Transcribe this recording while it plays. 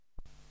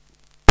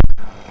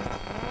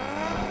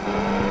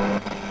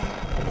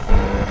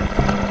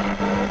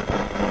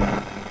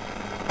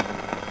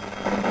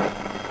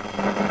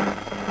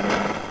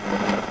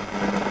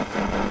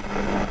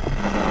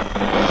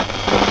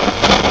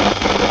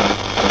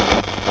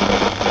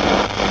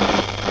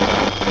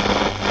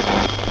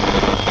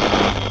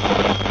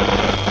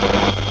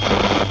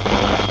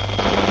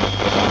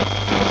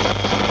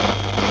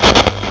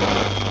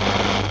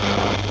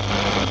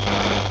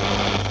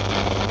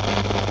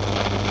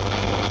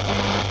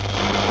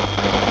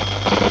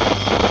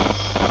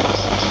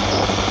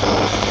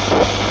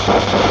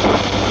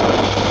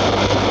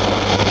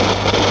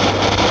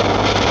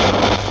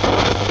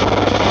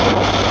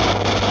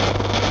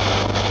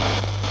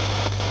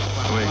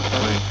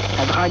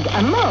blague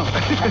à mort.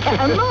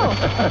 À mort.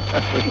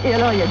 Et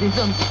alors, il y a des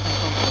hommes de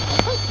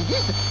 50 ans qui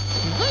disent,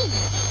 oui.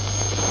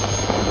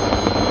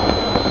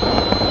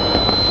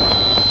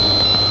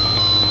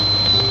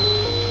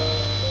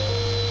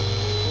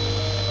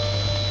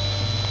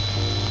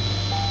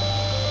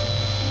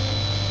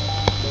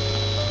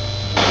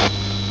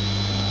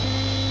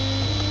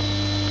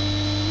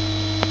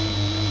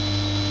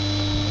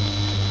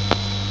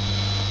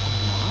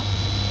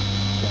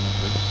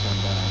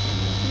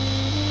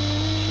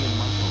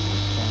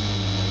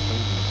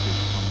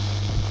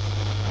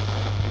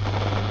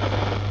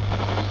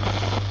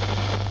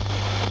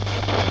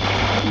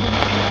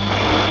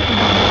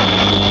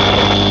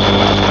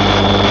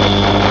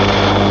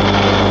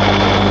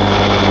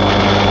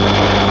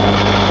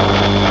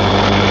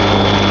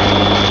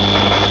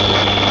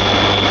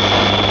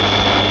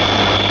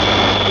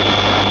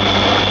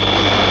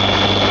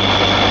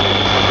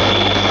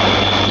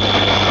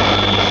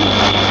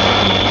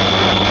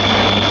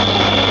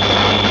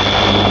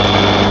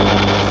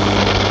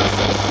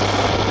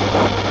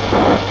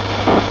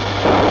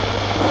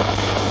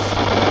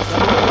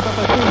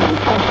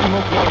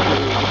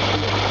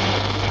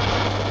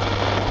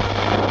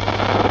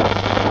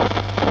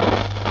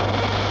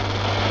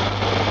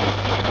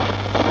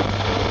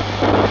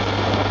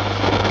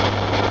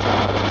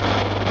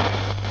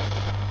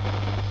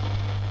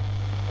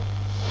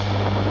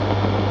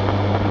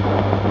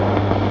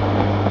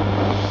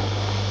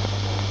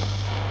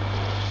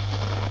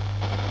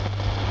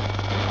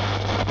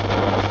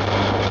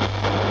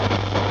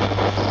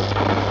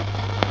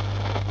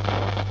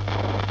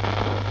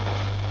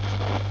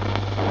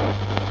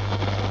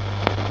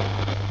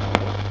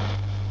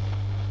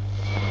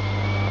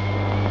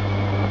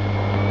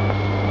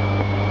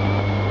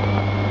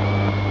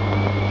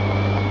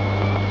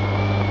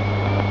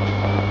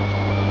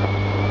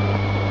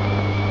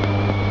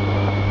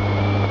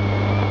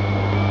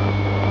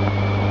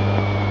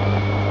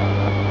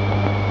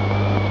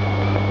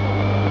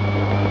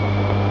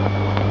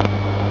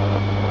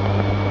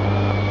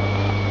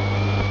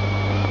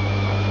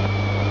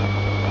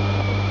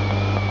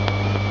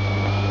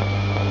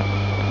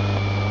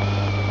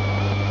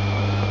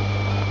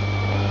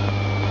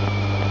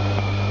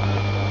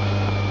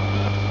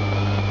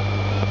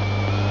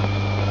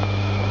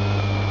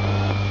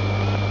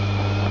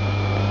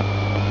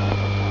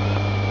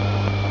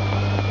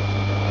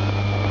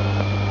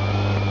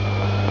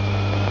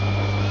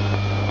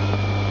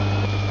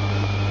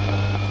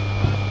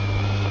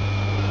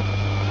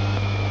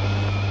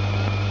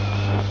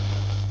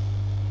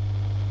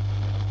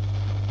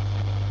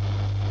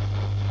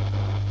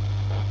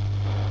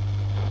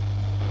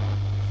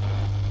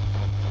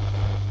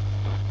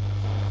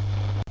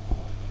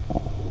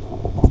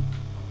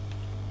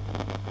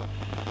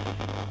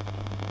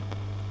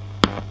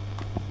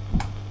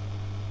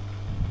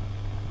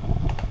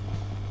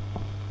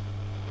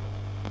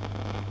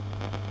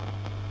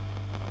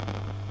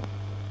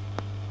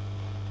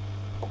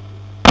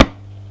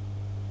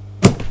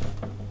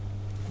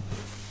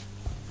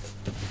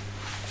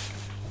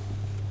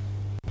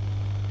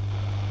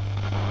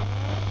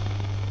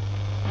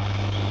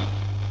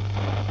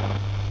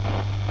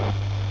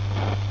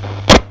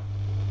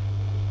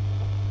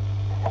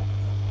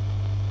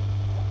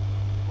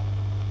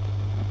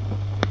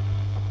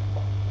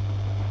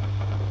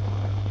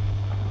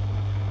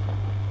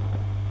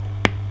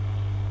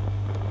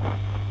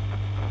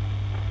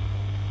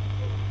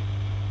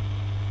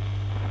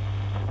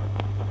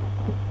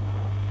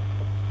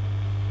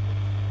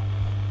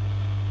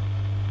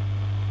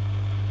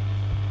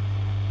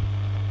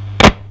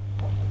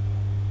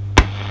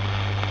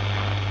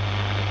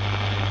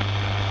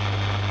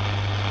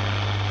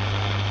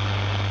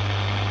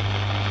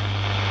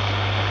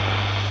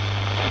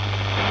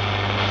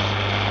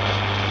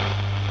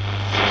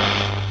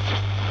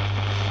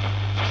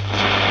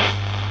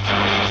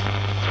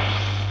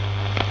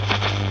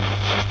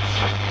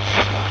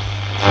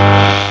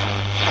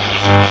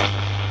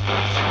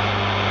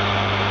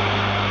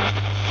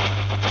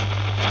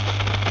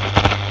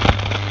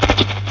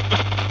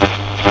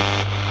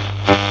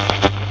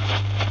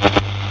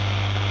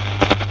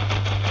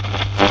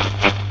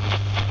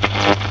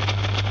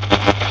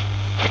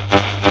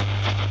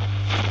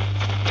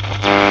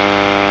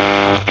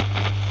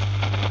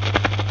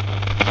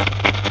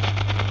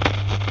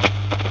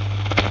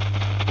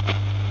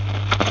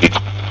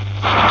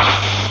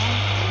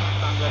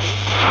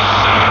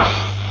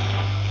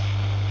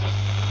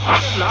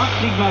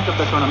 Last league match of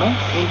the tournament,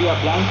 India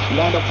blanks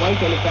Land of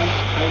White Elephants,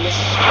 Thailand.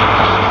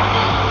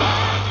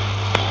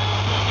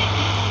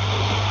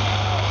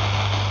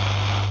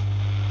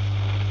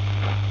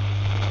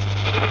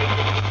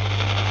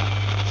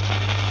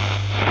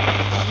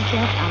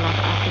 A las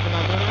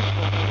aseguradoras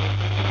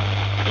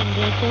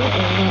ingresó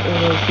en la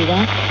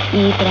universidad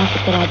y tras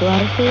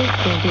graduarse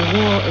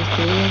continuó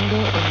estudiando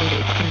en el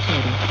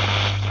extranjero.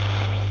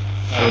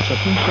 A essa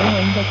função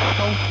ainda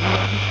calcula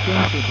a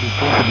distância entre o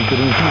ponto de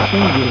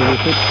transmissão e o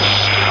receptor.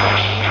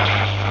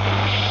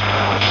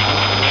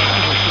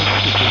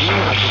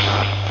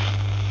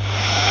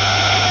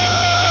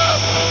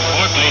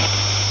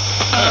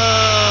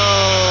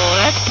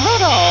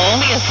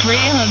 a 3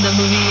 on the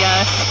movie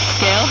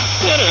scale?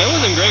 Yeah, no, it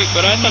wasn't great,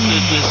 but I thought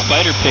the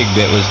spider pig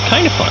bit was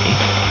kind of funny.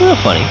 Real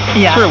funny.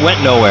 Yeah. Sure, it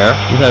went nowhere.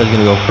 You thought it was going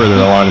to go further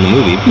along in the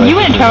movie. But You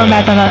and Trevor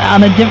met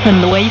on a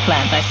different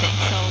wavelength, I think.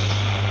 So.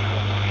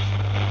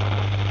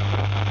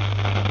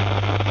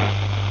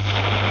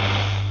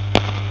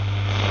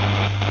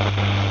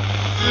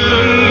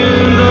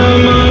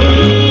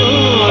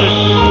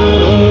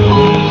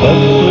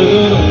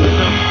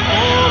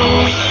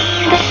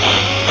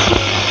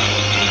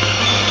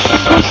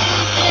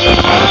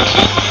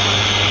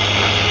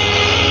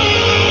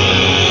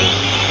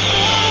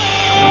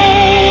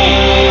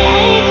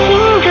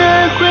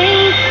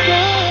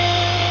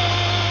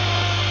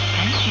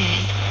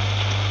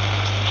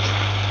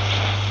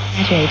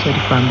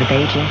 Graduated from the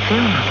Beijing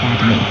Film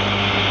Academy.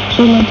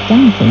 She learned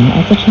dancing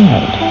as a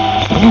child.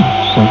 Now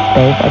she's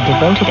both a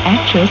devoted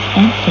actress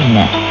and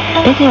singer,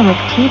 busy with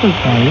TV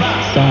plays,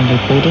 song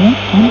recording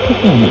and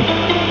performing.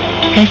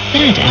 Her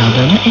third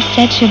album is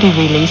said to be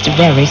released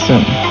very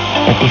soon.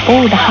 But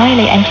before the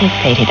highly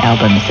anticipated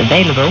album is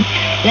available,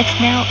 let's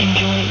now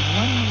enjoy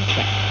one more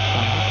track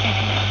from the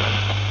second album.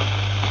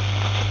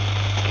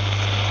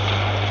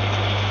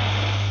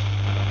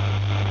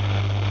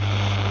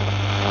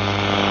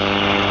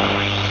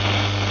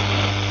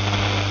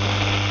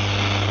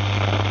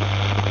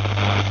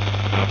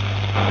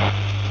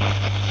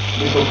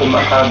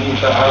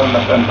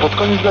 Pod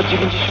koniec lat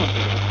 90.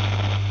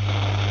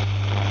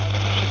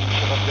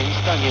 w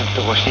Afganistanie,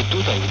 to właśnie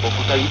tutaj, u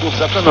boku talibów,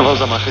 zaplanował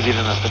zamachy z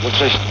 11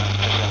 września. W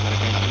czasie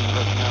amerykańskiej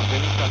inwazji na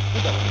Afganistan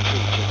udało mu się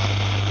uciec.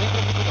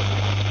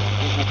 Najprawdopodobniej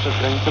biegł przez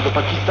granicę do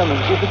Pakistanu,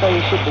 gdzie wydaje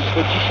się być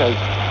do dzisiaj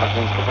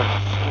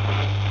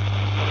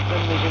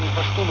afgańsko-pakistańskiej ziemi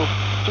Pasztunów,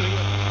 którzy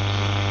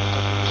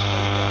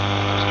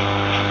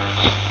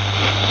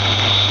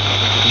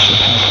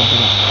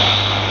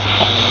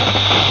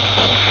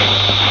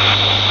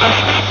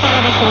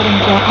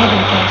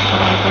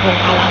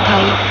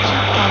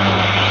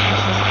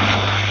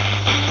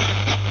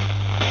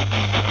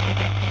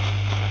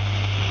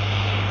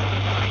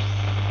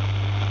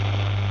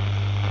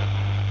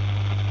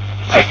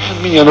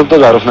milionów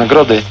dolarów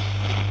nagrody.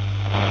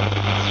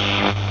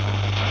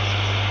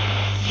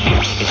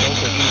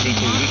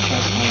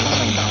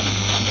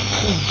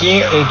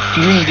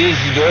 Film des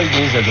idoles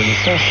des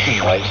adolescents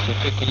chinois. Il se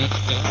fait connaître.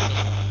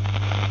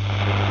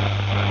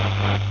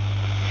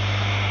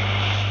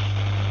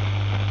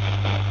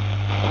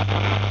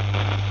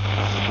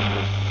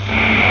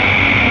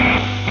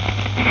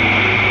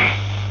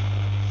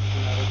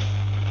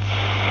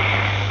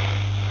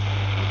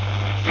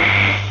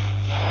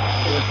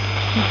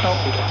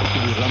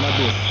 Dos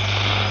amadores.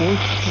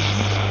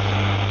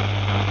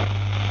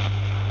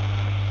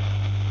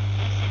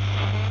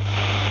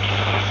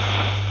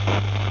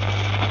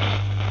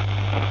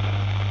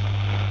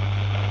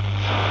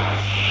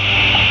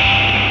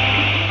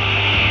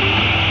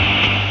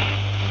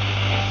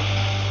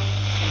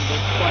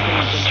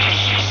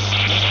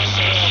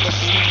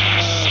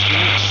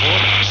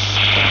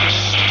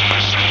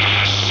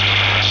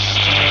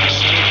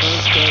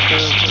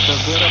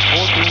 There are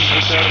 4 teams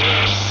which are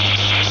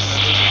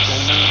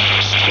China,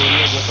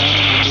 Korea, Japan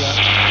and India,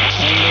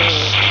 and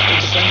it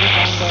depends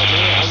upon the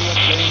way how you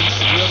are playing. If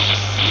you are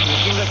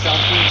looking at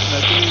chances,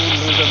 naturally you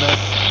will lose a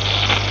match.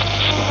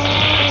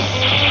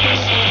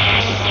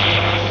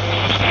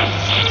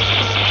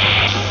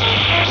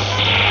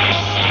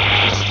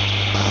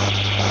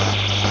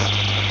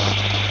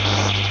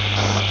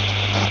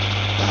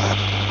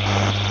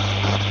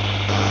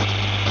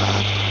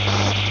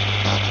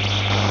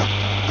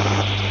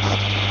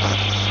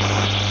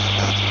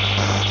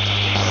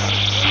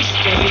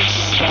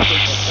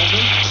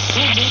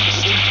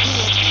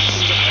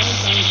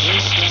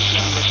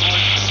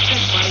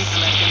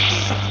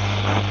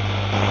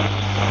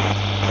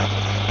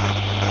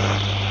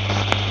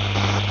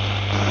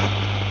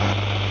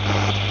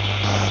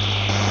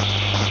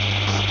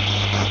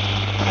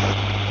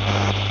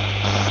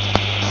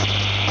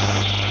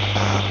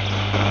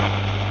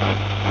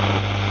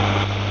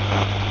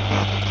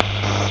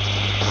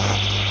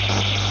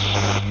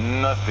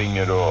 Nothing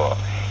at all.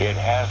 It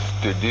has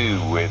to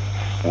do with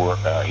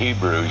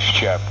Hebrews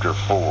chapter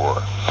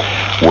 4,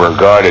 where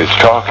God is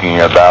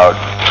talking about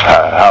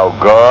how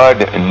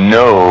God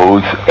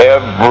knows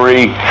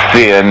every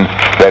sin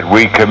that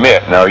we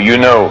commit. Now, you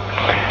know,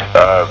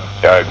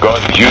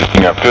 God's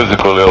using a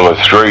physical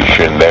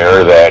illustration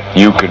there that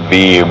you could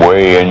be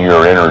way in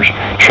your inner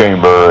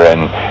chamber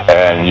and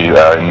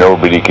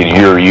nobody can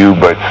hear you,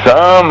 but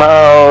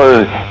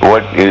somehow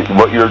what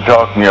you're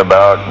talking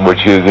about,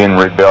 which is in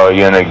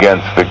rebellion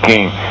against the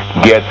king,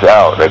 gets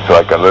out. It's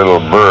like a little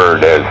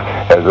bird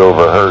has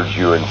overheard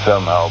you and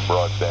somehow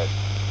brought that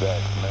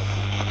message.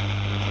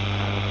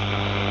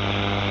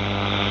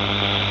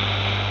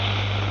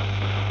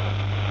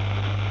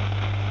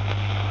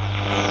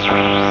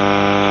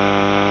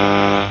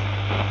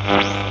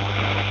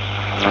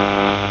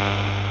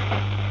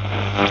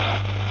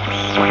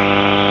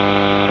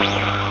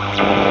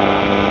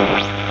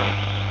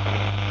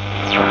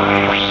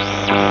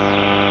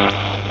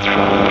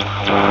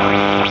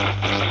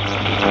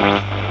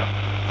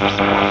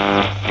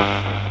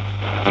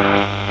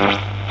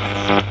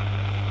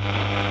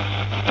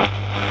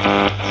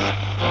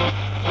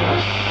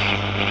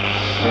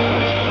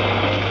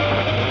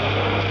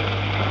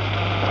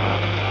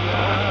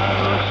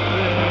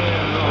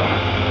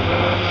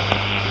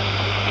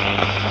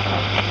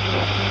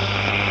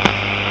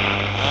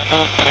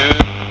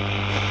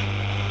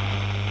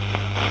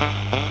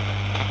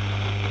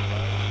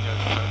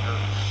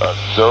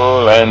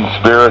 soul and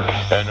spirit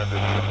and of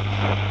the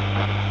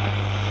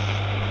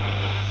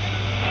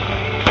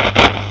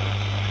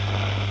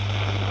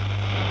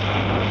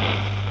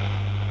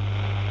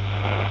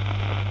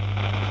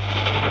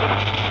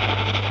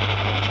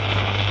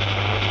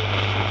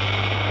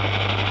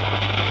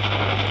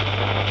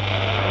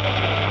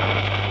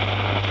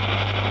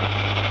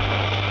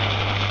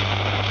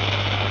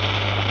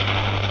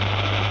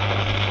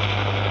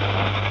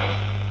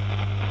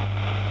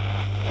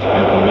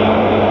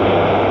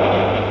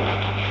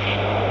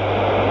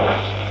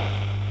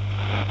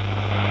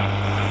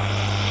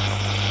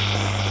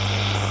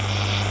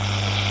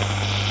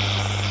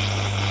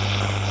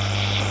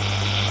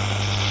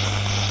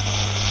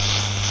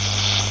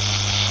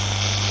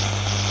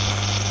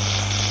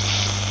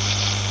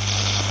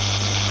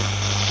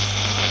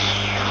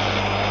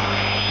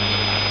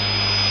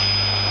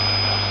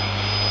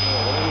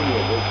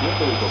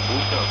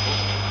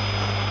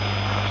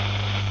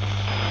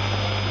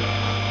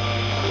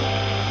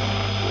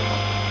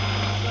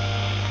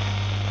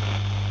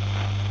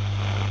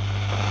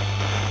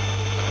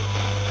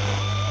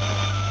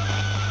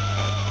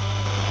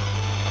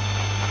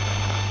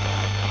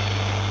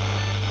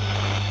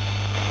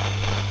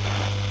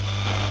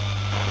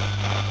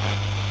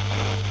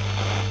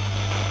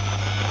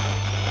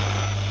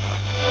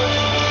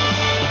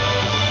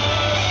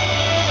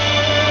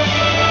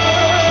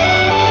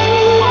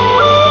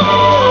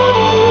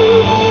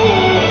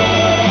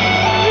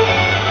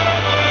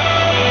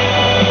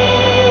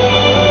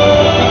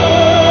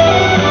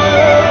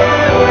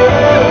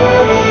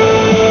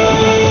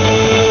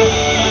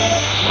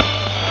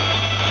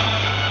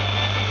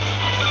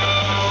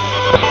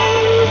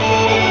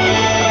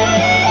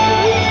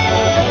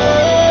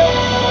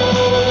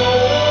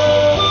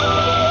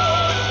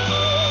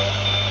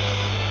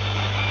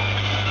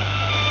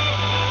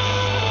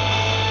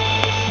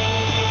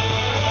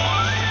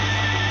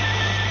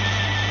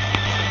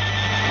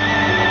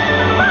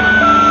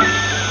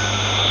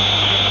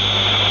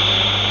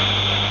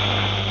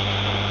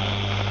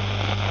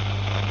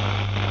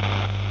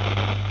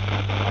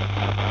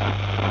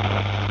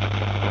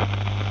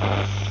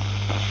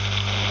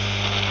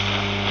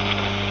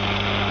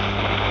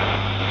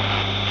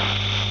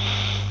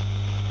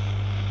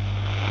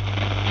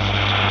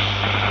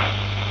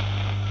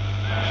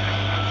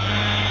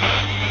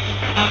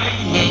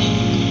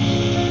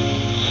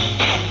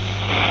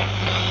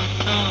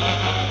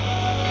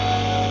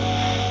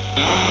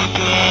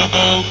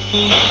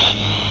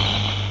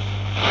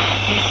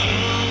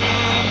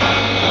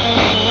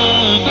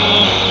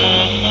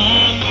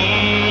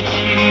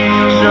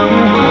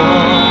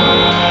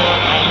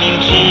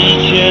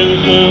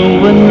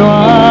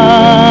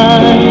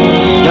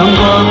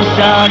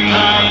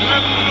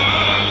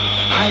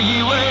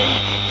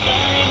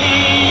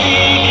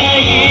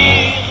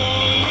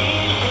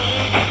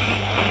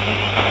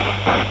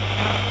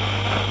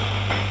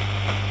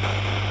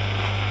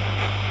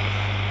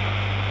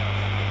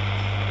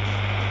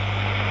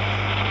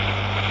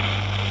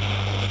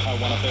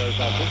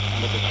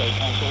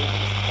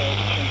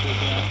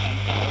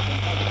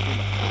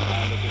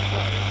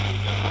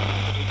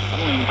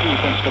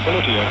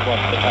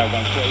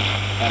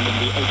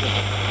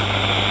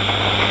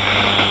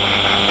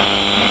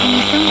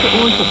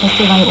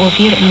Você vai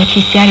ouvir o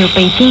noticiário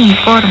Beijing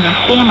Informa,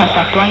 temas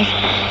atuais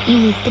e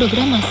o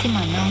programa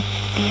semanal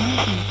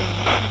Viagem pela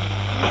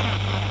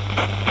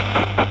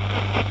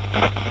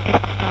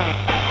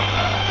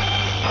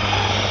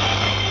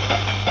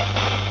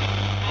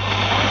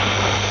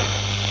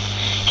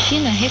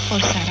China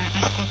reforçará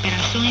as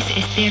cooperações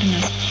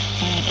externas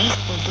para a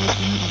Expo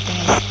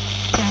 2010.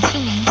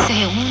 Jasmin se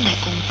reúne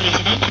com o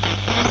presidente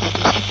da Casa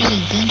dos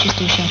Representantes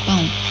do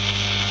Japão.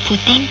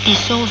 Putin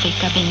dissolve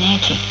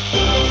gabinete.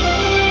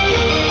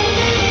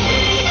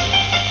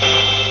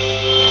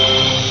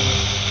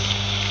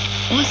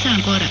 Ouça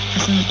agora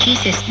as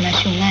notícias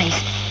nacionais.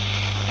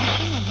 A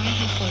China vai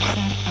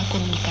reforçar a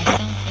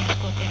comunicação e as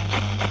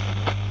cooperações.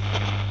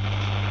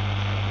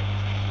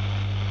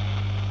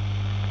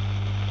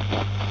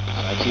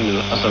 العديد من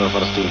الأسرى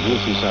الفلسطينيين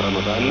في شهر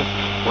رمضان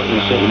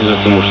وإنشاء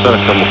لجنة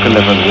مشتركة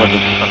مكلفة بوضع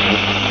اتفاق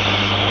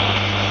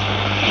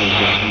من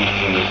تسويق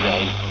النزاع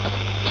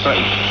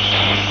إسرائيل.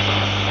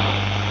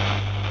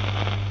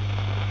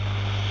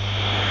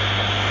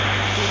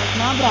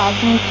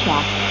 Разнообразный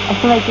час.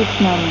 Оставайтесь с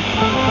нами.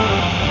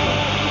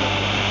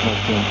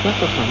 Начнем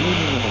с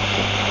основными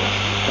новостями.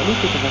 В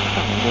столице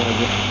Казахстана, в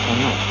городе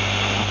Астана,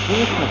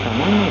 открылась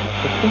национальная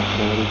выставка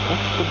 «Говорит, как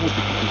все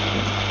будет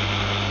система».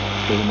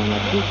 Церемония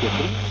открытия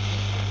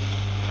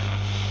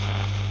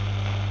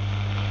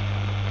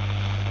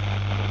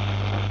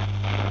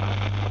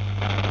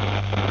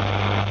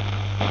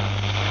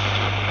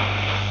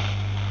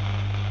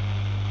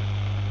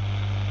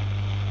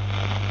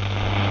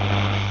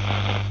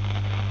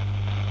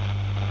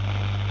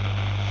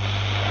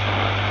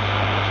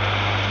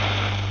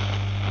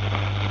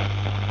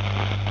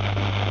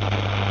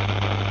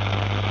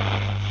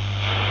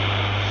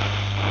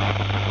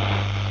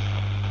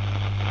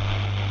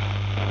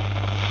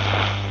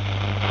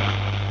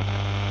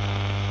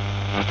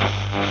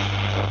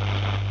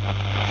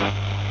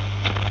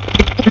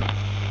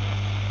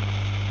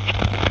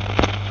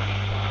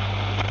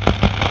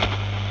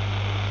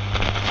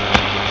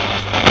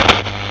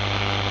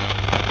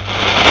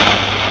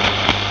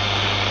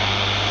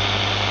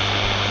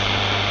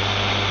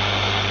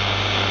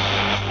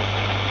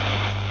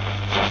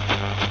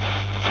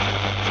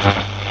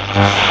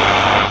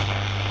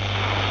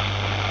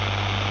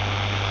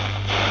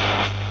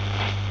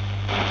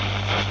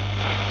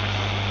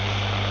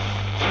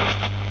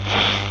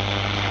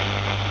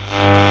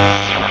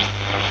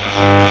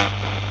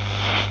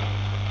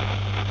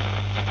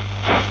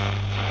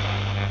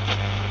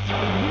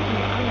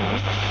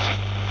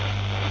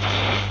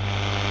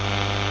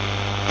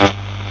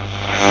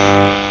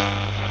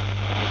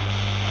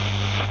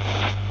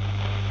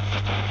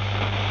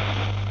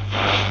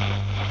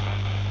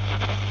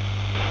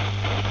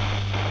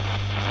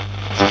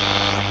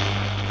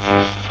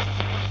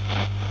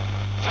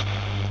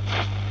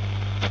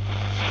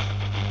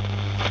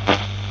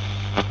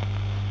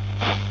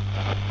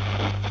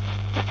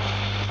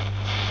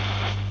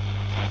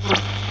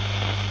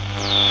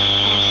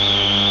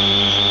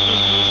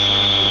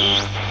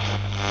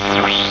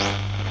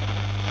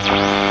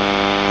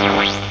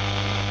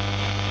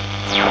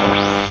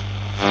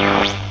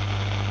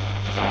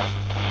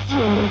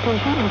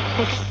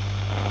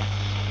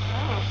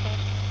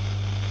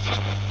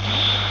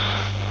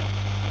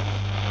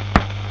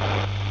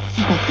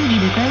Pour plus de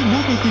détails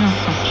dans quelques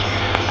instants.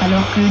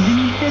 Alors que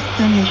 2007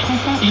 sonne les 30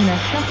 ans de la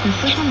charte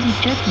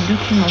 77,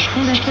 document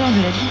fondateur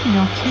de la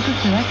dissidence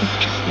tchécoslovaque,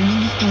 une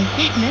édition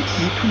complète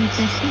de tous les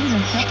textes de la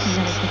charte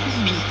vient d'être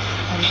publiée.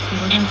 Avec ses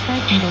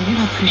Rosensack, nous en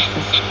dira plus.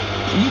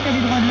 L'état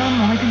des droits de l'homme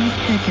en République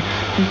tchèque,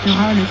 ce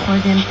sera le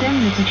troisième thème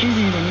de ce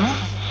événement.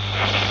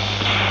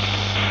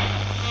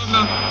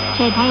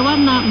 台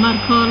湾的马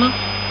可了，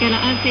给了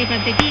安塞巴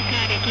的比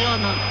卡的叫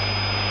呢，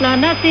那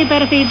那塞巴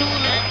的非多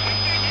呢。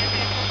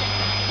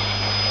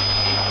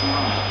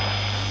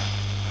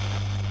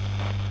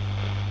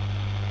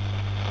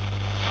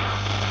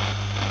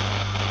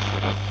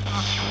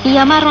Y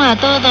llamaron a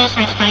todos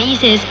los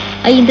países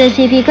a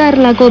intensificar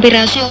la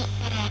cooperación.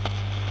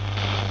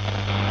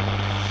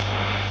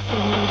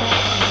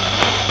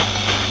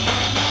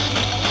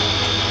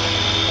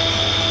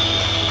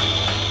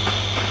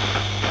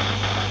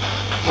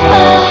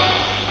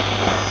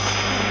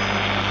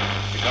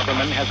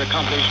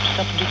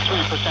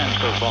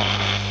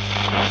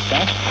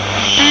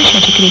 Taxa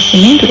de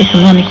crescimento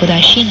econômico da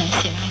China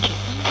será de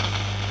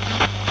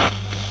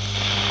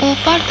o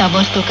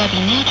porta-voz do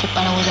gabinete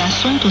para os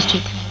assuntos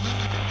de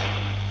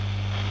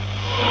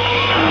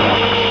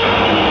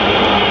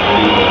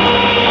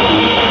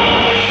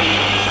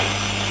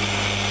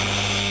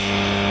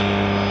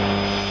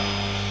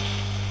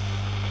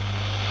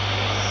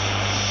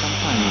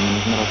Компания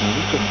международной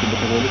выставки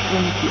бытовой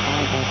электроники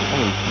ISA,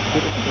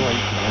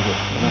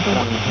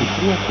 иностранных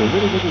предприятий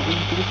выразили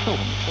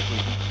заинтересованность в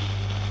сотрудничестве.